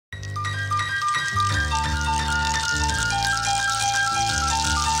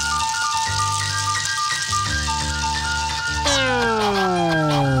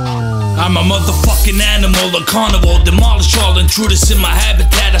I'm a motherfucking animal, a carnivore. Demolish all intruders in my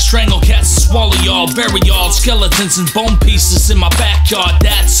habitat. I strangle cats and swallow y'all, bury y'all. Skeletons and bone pieces in my backyard.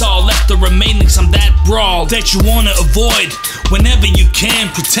 That's all left the remainings. I'm that brawl that you wanna avoid whenever you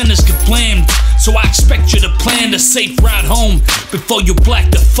can. Pretenders get blamed, so I expect you to plan a safe ride home before you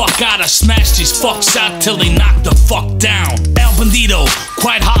black the fuck out. I smash these fucks out till they knock the fuck down. El Bandito,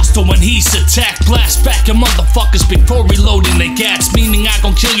 quite hostile when he's attacked. Blast back at motherfuckers before reloading their gas. Meaning I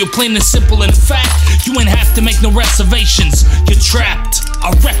gon' kill you plain and simple. In fact, you ain't have to make no reservations. You're trapped. I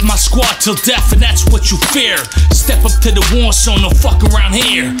wreck my squad till death, and that's what you fear. Step up to the war zone, no fuck around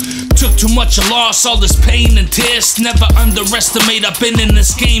here. Took too much a loss, all this pain and tears. Never underestimate, I've been in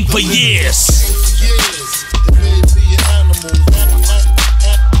this game for years.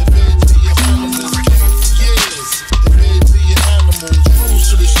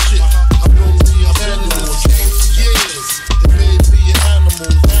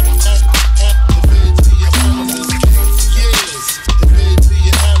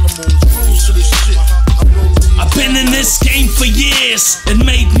 This game for years, it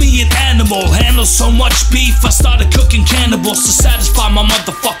made me an animal. Handle so much beef, I started cooking cannibals to satisfy my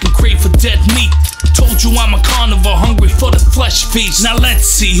motherfucking crave for dead meat. Told you I'm a carnivore, hungry for the flesh feast. Now let's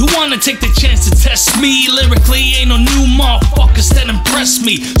see, who wanna take the chance to test me? Lyrically, ain't no new motherfuckers that impress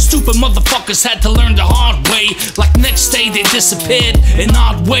me. Stupid motherfuckers had to learn the hard way. Like next day they disappeared in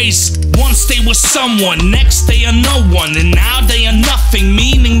odd ways. Once they were someone, next they are no one, and now they are nothing.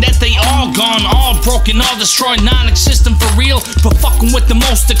 Meaning that they all gone, all broken, all destroyed, non-existent for real. For fucking with the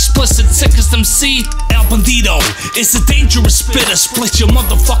most explicit, sickest MC. El Bandito is a dangerous spitter. Split your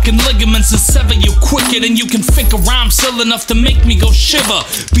motherfucking ligaments and sever you quicker than you can think of rhymes still enough to make me go shiver.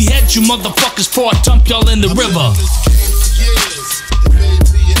 Behead you motherfuckers before I dump y'all in the river.